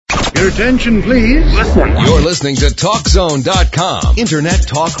Your attention, please. You're listening to TalkZone.com, Internet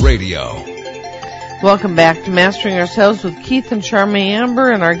Talk Radio. Welcome back to Mastering Ourselves with Keith and Charmaine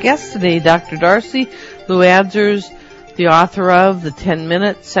Amber, and our guest today, Dr. Darcy Luadzers, the author of The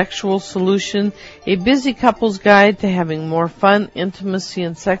 10-Minute Sexual Solution, a busy couple's guide to having more fun, intimacy,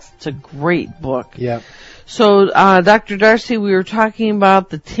 and sex. It's a great book. Yeah. So, Dr. Darcy, we were talking about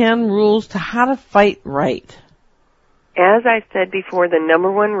the 10 rules to how to fight right. As I said before, the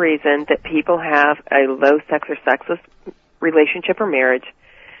number one reason that people have a low sex or sexless relationship or marriage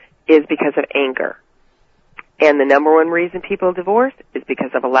is because of anger. And the number one reason people divorce is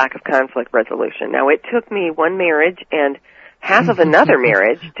because of a lack of conflict resolution. Now, it took me one marriage and half of another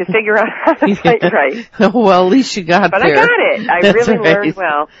marriage to figure out how to fight right. Well, at least you got but there. But I got it. I That's really right. learned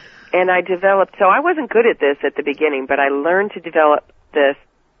well. And I developed, so I wasn't good at this at the beginning, but I learned to develop this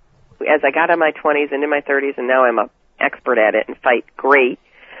as I got in my 20s, into my 30s, and now I'm an expert at it and fight great.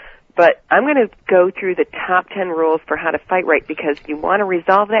 But I'm going to go through the top 10 rules for how to fight right, because you want to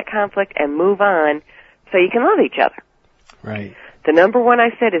resolve that conflict and move on so you can love each other. Right. The number one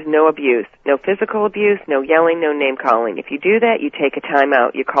I said is no abuse. No physical abuse, no yelling, no name calling. If you do that, you take a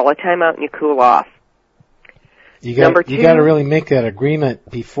timeout. You call a timeout and you cool off. You got to really make that agreement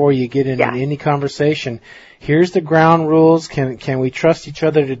before you get into any conversation. Here's the ground rules. Can we trust each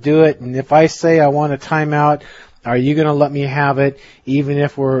other to do it? And if I say I want a timeout, are you going to let me have it, even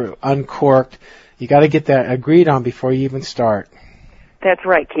if we're uncorked? You got to get that agreed on before you even start. That's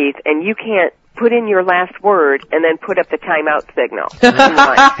right, Keith. And you can't put in your last word and then put up the timeout signal.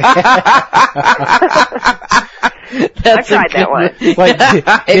 I've tried that one. Like,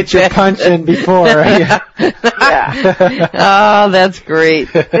 get your punch in before. Yeah. Oh, that's great.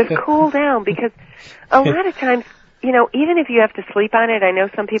 Just cool down, because a lot of times, you know, even if you have to sleep on it, I know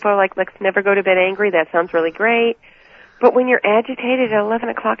some people are like, let's never go to bed angry. That sounds really great. But when you're agitated at 11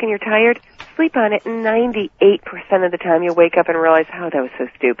 o'clock and you're tired, sleep on it, and 98% of the time you'll wake up and realize, oh, that was so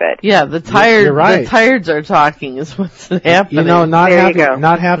stupid. Yeah, the tireds are talking is what's happening. You know,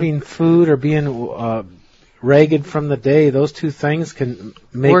 not having food or being ragged from the day, those two things can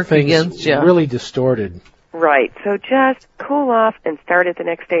make things really distorted. Right. So just cool off and start it the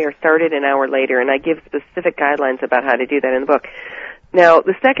next day, or start it an hour later. And I give specific guidelines about how to do that in the book. Now,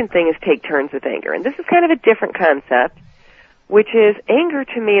 the second thing is take turns with anger. And this is kind of a different concept, which is anger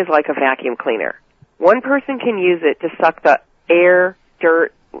to me is like a vacuum cleaner. One person can use it to suck the air,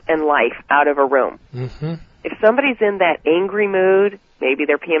 dirt, and life out of a room. Mm-hmm. If somebody's in that angry mood, maybe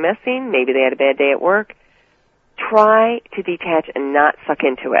they're PMSing, maybe they had a bad day at work, try to detach and not suck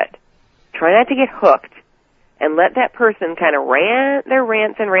into it. Try not to get hooked, and let that person kind of rant their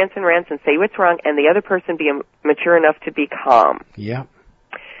rants and say what's wrong, and the other person be mature enough to be calm. Yeah.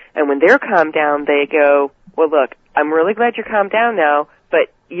 And when they're calmed down, they go, well, look, I'm really glad you're calmed down now,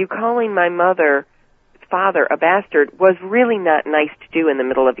 but you calling my father a bastard was really not nice to do in the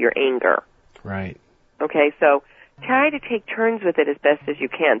middle of your anger. Right. Okay, so try to take turns with it as best as you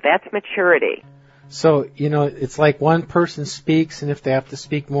can. That's maturity. So, you know, it's like one person speaks, and if they have to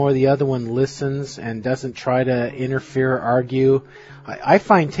speak more, the other one listens and doesn't try to interfere or argue. I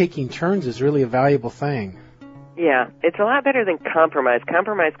find taking turns is really a valuable thing. Yeah, it's a lot better than compromise.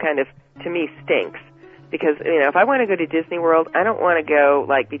 Compromise kind of, to me, stinks. Because, you know, if I want to go to Disney World, I don't want to go,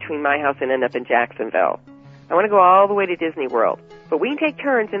 like, between my house and end up in Jacksonville. I want to go all the way to Disney World. But we can take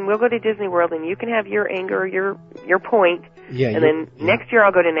turns, and we'll go to Disney World, and you can have your anger, your point, and then next year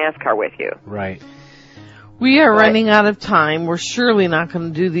I'll go to NASCAR with you. Right. We are running out of time. We're surely not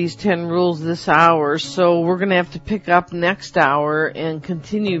going to do these 10 rules this hour, so we're going to have to pick up next hour and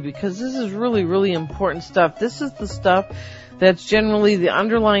continue, because this is really, really important stuff. This is the stuff that's generally the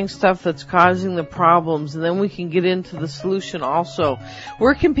underlying stuff that's causing the problems, and then we can get into the solution also.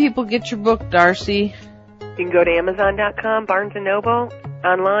 Where can people get your book, Darcy? You can go to Amazon.com, Barnes & Noble,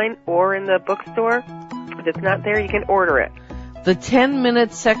 online, or in the bookstore. If it's not there, you can order it. The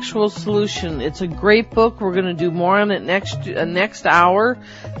 10-Minute Sexual Solution. It's a great book. We're going to do more on it next hour.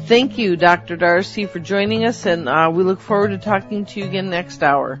 Thank you, Dr. Darcy, for joining us, and we look forward to talking to you again next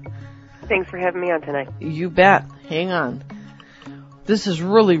hour. Thanks for having me on tonight. You bet. Hang on. This is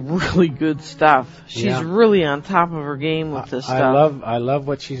really, really good stuff. She's really on top of her game with this stuff. I love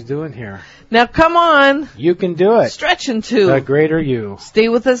what she's doing here. Now, come on. You can do it. Stretch into. The greater you. Stay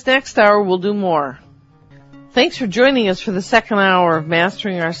with us next hour. We'll do more. Thanks for joining us for the second hour of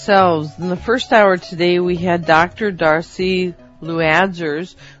Mastering Ourselves. In the first hour today, we had Dr. Darcy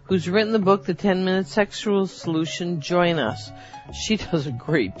Luadzers, who's written the book, The 10-Minute Sexual Solution, join us. She does a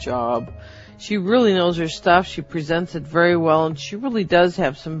great job. She really knows her stuff. She presents it very well, and she really does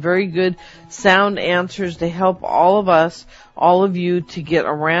have some very good sound answers to help all of us, all of you, to get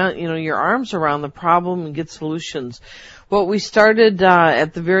around, your arms around the problem and get solutions. What we started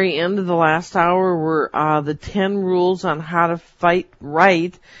at the very end of the last hour were the 10 rules on how to fight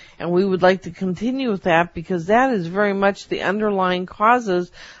right, and we would like to continue with that because that is very much the underlying causes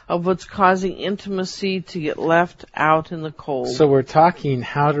of what's causing intimacy to get left out in the cold. So we're talking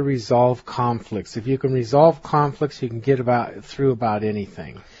how to resolve conflicts. If you can resolve conflicts, you can get through about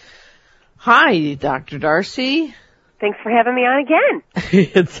anything. Hi, Dr. Darcy. Thanks for having me on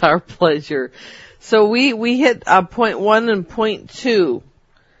again. It's our pleasure. So we hit point 1 and point 2,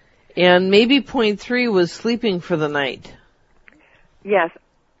 and maybe point 3 was sleeping for the night. Yes,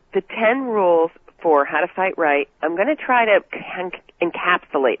 the 10 rules for how to fight right, I'm going to try to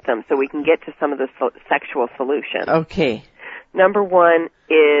encapsulate them so we can get to some of the sexual solutions. Okay. Number 1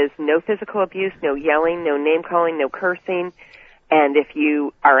 is no physical abuse, no yelling, no name-calling, no cursing, and if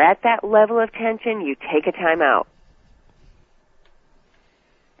you are at that level of tension, you take a time out.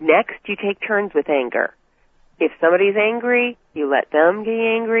 Next, you take turns with anger. If somebody's angry, you let them get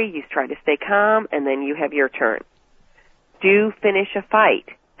angry, you try to stay calm, and then you have your turn. Do finish a fight.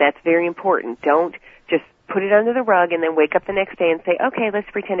 That's very important. Don't just put it under the rug and then wake up the next day and say, okay, let's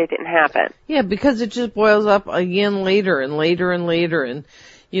pretend it didn't happen. Yeah, because it just boils up again later and later and later. And,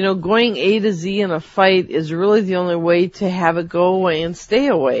 going A to Z in a fight is really the only way to have it go away and stay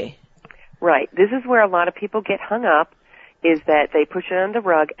away. Right. This is where a lot of people get hung up, is that they push it on the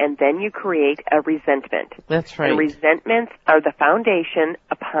rug and then you create a resentment. That's right. And resentments are the foundation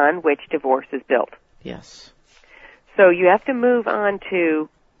upon which divorce is built. Yes. So you have to move on to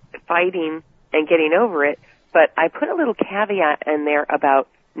fighting and getting over it, but I put a little caveat in there about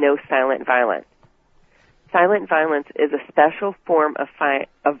no silent violence. Silent violence is a special form of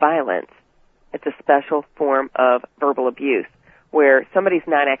violence. It's a special form of verbal abuse where somebody's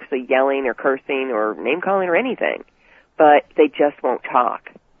not actually yelling or cursing or name-calling or anything, but they just won't talk.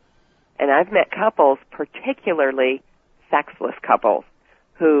 And I've met couples, particularly sexless couples,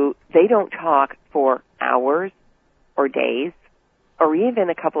 who they don't talk for hours or days or even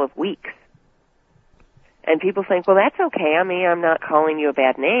a couple of weeks. And people think, well, that's okay. I mean, I'm not calling you a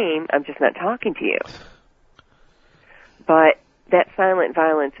bad name. I'm just not talking to you. But that silent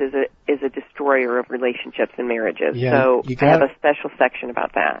violence is a destroyer of relationships and marriages. Yeah, so I have a special section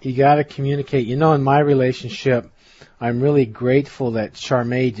about that. You got to communicate. In my relationship, I'm really grateful that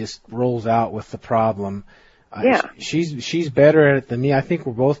Charmaine just rolls out with the problem. Yeah. She's better at it than me. I think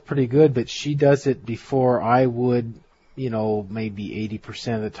we're both pretty good, but she does it before I would, maybe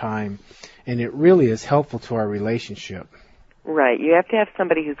 80% of the time. And it really is helpful to our relationship. Right. You have to have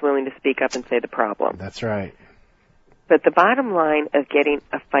somebody who's willing to speak up and say the problem. That's right. But the bottom line of getting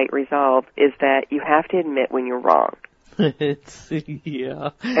a fight resolved is that you have to admit when you're wrong.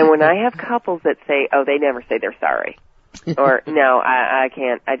 Yeah. And when I have couples that say, oh, they never say they're sorry. Or, no, I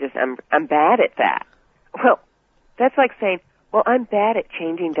can't, I'm bad at that. Well, that's like saying, well, I'm bad at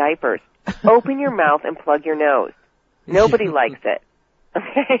changing diapers. Open your mouth and plug your nose. Nobody likes it.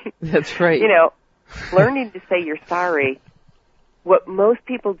 Okay? That's right. Learning to say you're sorry, what most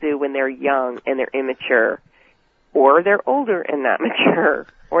people do when they're young and they're immature, or they're older and not mature,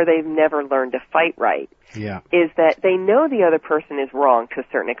 or they've never learned to fight right, is that they know the other person is wrong to a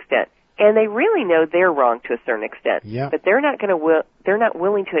certain extent. And they really know they're wrong to a certain extent. Yeah. But they're not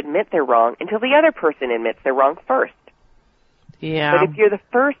willing to admit they're wrong until the other person admits they're wrong first. Yeah. But if you're the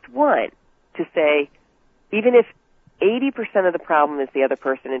first one to say, even if 80% of the problem is the other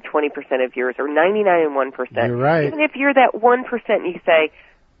person and 20% of yours, or 99 and 1%. You're right. Even if you're that 1% and you say,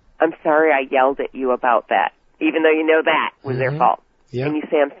 I'm sorry I yelled at you about that, even though you know that was their fault. Yeah. And you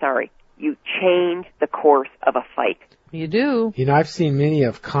say, I'm sorry. You change the course of a fight. You do. I've seen many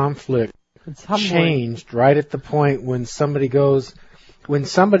of conflict changed right at the point when somebody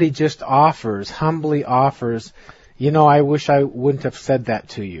just humbly offers, I wish I wouldn't have said that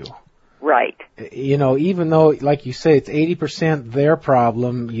to you. Right. Even though, like you say, it's 80% their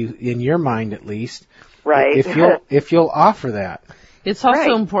problem, in your mind at least. Right. If you'll offer that. It's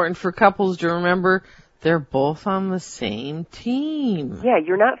also important for couples to remember they're both on the same team. Yeah,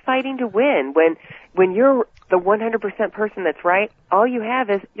 you're not fighting to win. When you're the 100% person that's right, all you have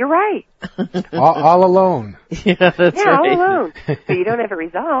is, you're right. all alone. Yeah, that's right. all alone. So you don't have it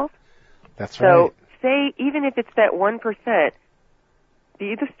resolved. That's right. So say, even if it's that 1%,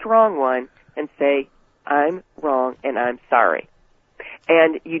 be the strong one and say, I'm wrong and I'm sorry.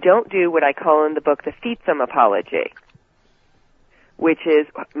 And you don't do what I call in the book the feetsum apology, which is,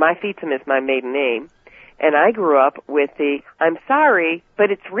 my feetsum is my maiden name, And I grew up with I'm sorry,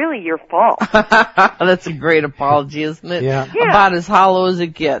 but it's really your fault. That's a great apology, isn't it? Yeah. About as hollow as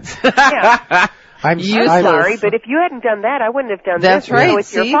it gets. Yeah. I'm sorry, but if you hadn't done that, I wouldn't have done That's this. right. So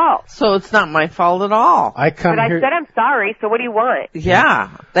it's your fault. So it's not my fault at all. I said I'm sorry, so what do you want?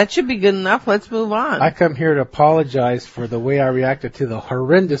 Yeah, that should be good enough. Let's move on. I come here to apologize for the way I reacted to the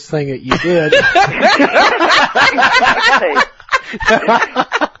horrendous thing that you did.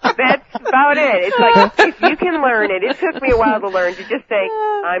 That's about it. It's like, if you can learn it, it took me a while to learn to just say,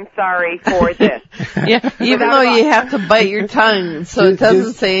 I'm sorry for this. Yeah, even though you have to bite your tongue so it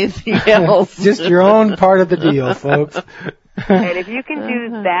doesn't say anything else. Just your own part of the deal, folks. And if you can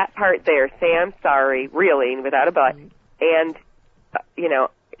do that part there, say I'm sorry, really, without a but, and,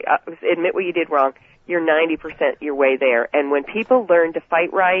 admit what you did wrong, you're 90% your way there. And when people learn to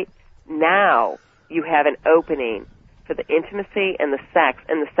fight right, now you have an opening for the intimacy and the sex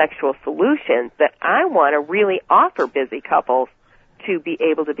and the sexual solutions that I want to really offer busy couples to be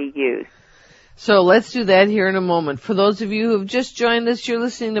able to be used. So let's do that here in a moment. For those of you who have just joined us, you're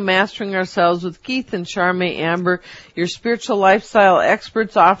listening to Mastering Ourselves with Keith and Charmaine Amber, your spiritual lifestyle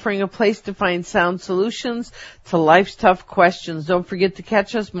experts offering a place to find sound solutions to life's tough questions. Don't forget to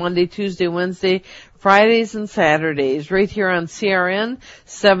catch us Monday, Tuesday, Wednesday, Fridays and Saturdays, right here on CRN,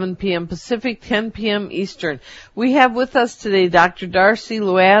 7 p.m. Pacific, 10 p.m. Eastern. We have with us today Dr. Darcy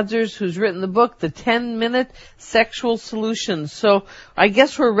Loadzers, who's written the book, The 10-Minute Sexual Solutions. So I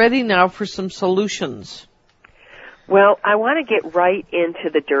guess we're ready now for some solutions. Well, I want to get right into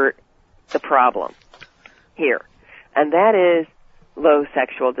the dirt, the problem here, and that is low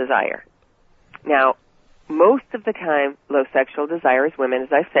sexual desire. Now, most of the time, low sexual desire is women.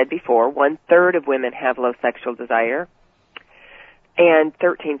 As I've said before, 1/3 of women have low sexual desire, and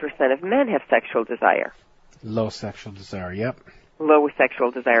 13% of men have sexual desire. Low sexual desire, yep. Low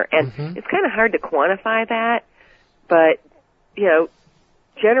sexual desire. And it's kind of hard to quantify that, but,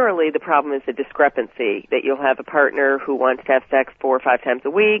 generally the problem is the discrepancy, that you'll have a partner who wants to have sex 4 or 5 times a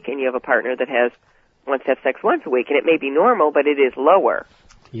week, and you have a partner that wants to have sex once a week, and it may be normal, but it is lower.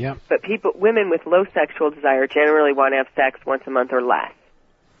 Yeah. But women with low sexual desire generally want to have sex once a month or less.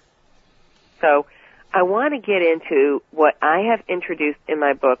 So I want to get into what I have introduced in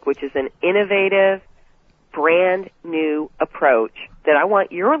my book, which is an innovative, brand new approach that I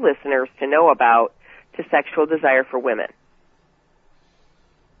want your listeners to know about to sexual desire for women.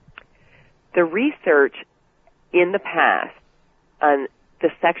 The research in the past on the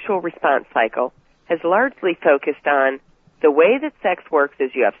sexual response cycle has largely focused on the way that sex works is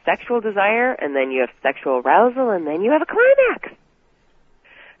you have sexual desire, and then you have sexual arousal, and then you have a climax.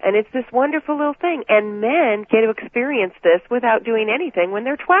 And it's this wonderful little thing. And men get to experience this without doing anything when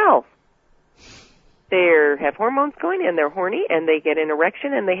they're 12. They have hormones going, and they're horny, and they get an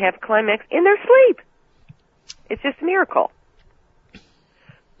erection, and they have climax in their sleep. It's just a miracle.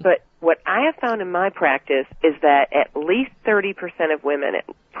 But what I have found in my practice is that at least 30% of women,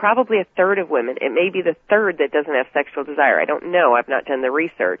 probably a third of women, it may be the third that doesn't have sexual desire. I don't know. I've not done the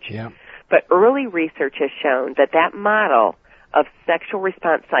research. Yeah. But early research has shown that that model of sexual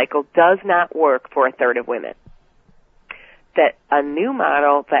response cycle does not work for a third of women. That a new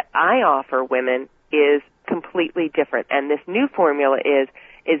model that I offer women is completely different. And this new formula is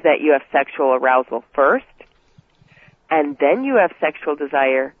that you have sexual arousal first, and then you have sexual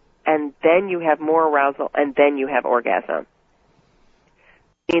desire, and then you have more arousal, and then you have orgasm.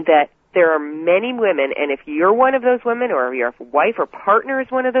 Meaning that there are many women, and if you're one of those women, or your wife or partner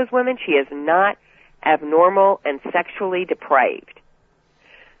is one of those women, she is not abnormal and sexually depraved,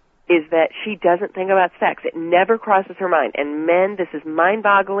 is that she doesn't think about sex. It never crosses her mind. And men, this is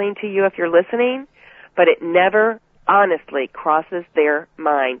mind-boggling to you if you're listening, but it never honestly crosses their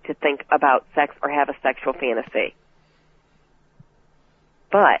mind to think about sex or have a sexual fantasy.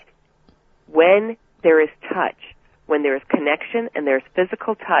 But when there is touch, when there is connection and there's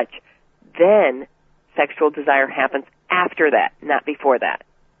physical touch, then sexual desire happens after that, not before that.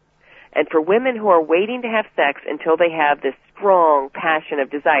 And for women who are waiting to have sex until they have this strong passion of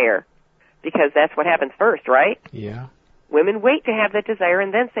desire, because that's what happens first, right? Yeah. Women wait to have that desire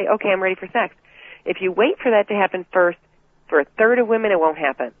and then say, okay, I'm ready for sex. If you wait for that to happen first, for a third of women, it won't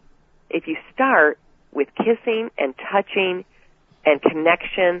happen. If you start with kissing and touching and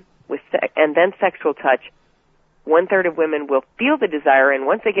connection and then sexual touch, 1/3 of women will feel the desire, and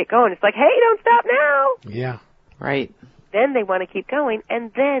once they get going, it's like, hey, don't stop now. Yeah. Right. Then they want to keep going,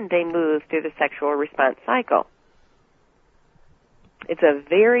 and then they move through the sexual response cycle. It's a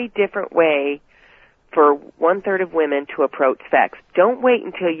very different way for 1/3 of women to approach sex. Don't wait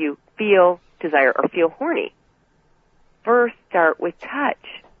until you feel desire or feel horny. First, start with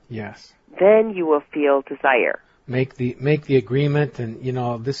touch. Yes. Then you will feel desire. Make the agreement,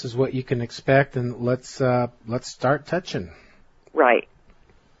 and this is what you can expect, and let's start touching. Right.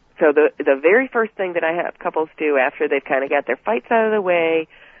 So the very first thing that I have couples do after they've kind of got their fights out of the way,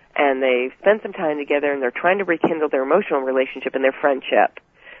 and they've spent some time together, and they're trying to rekindle their emotional relationship and their friendship,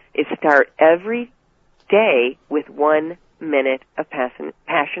 is start every day with 1 minute of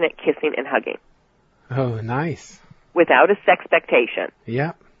passionate kissing and hugging. Oh, nice. Without a sexpectation.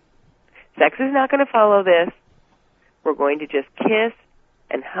 Yeah. Sex is not going to follow this. We're going to just kiss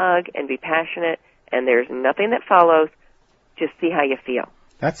and hug and be passionate, and there's nothing that follows. Just see how you feel.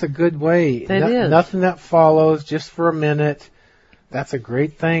 That's a good way. That is. Nothing that follows, just for a minute. That's a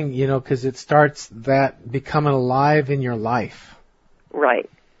great thing, because it starts that becoming alive in your life. Right.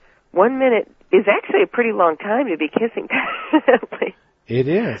 1 minute is actually a pretty long time to be kissing passionately. It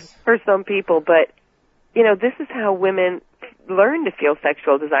is. For some people, but, this is how women learn to feel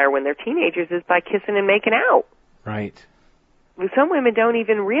sexual desire when they're teenagers, is by kissing and making out. Right. Some women don't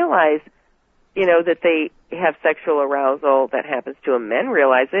even realize, that they have sexual arousal that happens to them. Men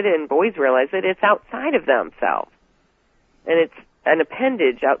realize it, and boys realize it. It's outside of themselves. And it's an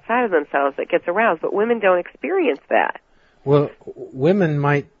appendage outside of themselves that gets aroused, but women don't experience that. Well, women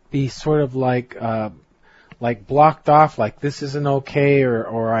might be sort of like blocked off, like this isn't okay,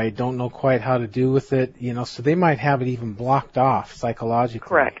 or I don't know quite how to do with it, so they might have it even blocked off psychologically.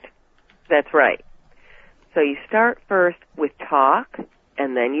 Correct. That's right. So you start first with talk,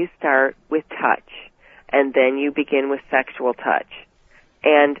 and then you start with touch, and then you begin with sexual touch.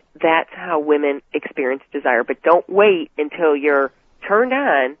 And that's how women experience desire. But don't wait until you're turned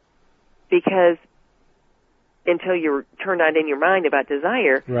on, because until you're turned on in your mind about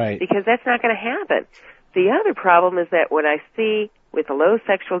desire, right? Because that's not going to happen. The other problem is that what I see with the low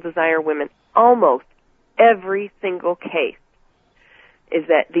sexual desire women, almost every single case, is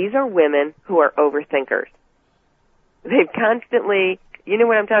that these are women who are overthinkers. They've constantly, you know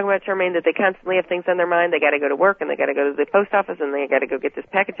what I'm talking about, Charmaine, that they constantly have things on their mind. They got to go to work, and they got to go to the post office, and they got to go get this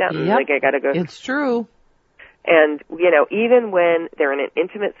package out, and they got to go. It's true. And, even when they're in an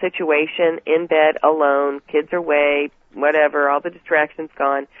intimate situation, in bed, alone, kids are away, whatever, all the distractions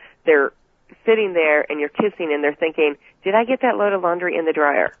gone, they're sitting there, and you're kissing, and they're thinking, did I get that load of laundry in the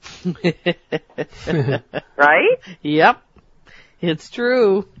dryer? Right? Yep. It's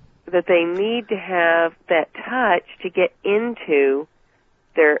true. That they need to have that touch to get into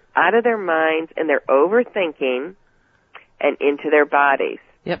they're out of their minds and they're overthinking and into their bodies.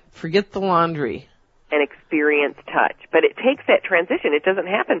 Yep. Forget the laundry. And experience touch. But it takes that transition. It doesn't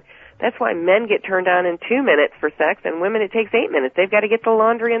happen. That's why men get turned on in 2 minutes for sex, and women it takes 8 minutes. They've got to get the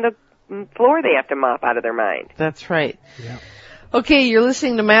laundry and the floor they have to mop out of their mind. That's right. Yeah. Okay, you're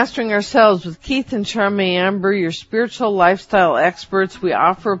listening to Mastering Ourselves with Keith and Charmaine Amber, your spiritual lifestyle experts. We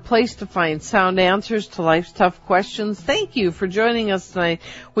offer a place to find sound answers to life's tough questions. Thank you for joining us tonight.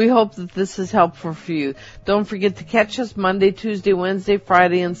 We hope that this is helpful for you. Don't forget to catch us Monday, Tuesday, Wednesday,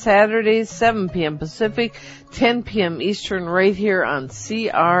 Friday, and Saturdays, 7 p.m. Pacific, 10 p.m. Eastern, right here on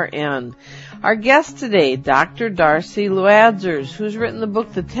CRN. Our guest today, Dr. Darcy Luadzers, who's written the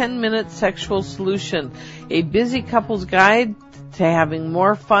book, The 10-Minute Sexual Solution, a busy couple's guide to having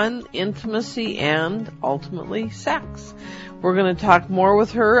more fun, intimacy, and ultimately sex. We're going to talk more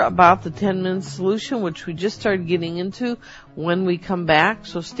with her about the 10-minute solution, which we just started getting into, when we come back,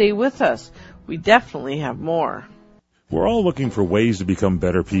 so stay with us. We definitely have more. We're all looking for ways to become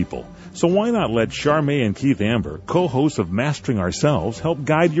better people, so why not let Charmaine and Keith Amber, co-hosts of Mastering Ourselves, help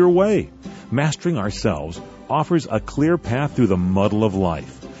guide your way? Mastering Ourselves offers a clear path through the muddle of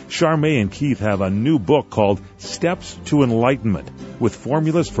life. Charmaine and Keith have a new book called Steps to Enlightenment, with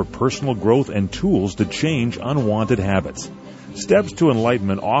formulas for personal growth and tools to change unwanted habits. Steps to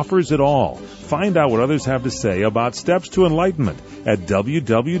Enlightenment offers it all. Find out what others have to say about Steps to Enlightenment at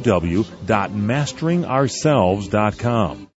www.masteringourselves.com.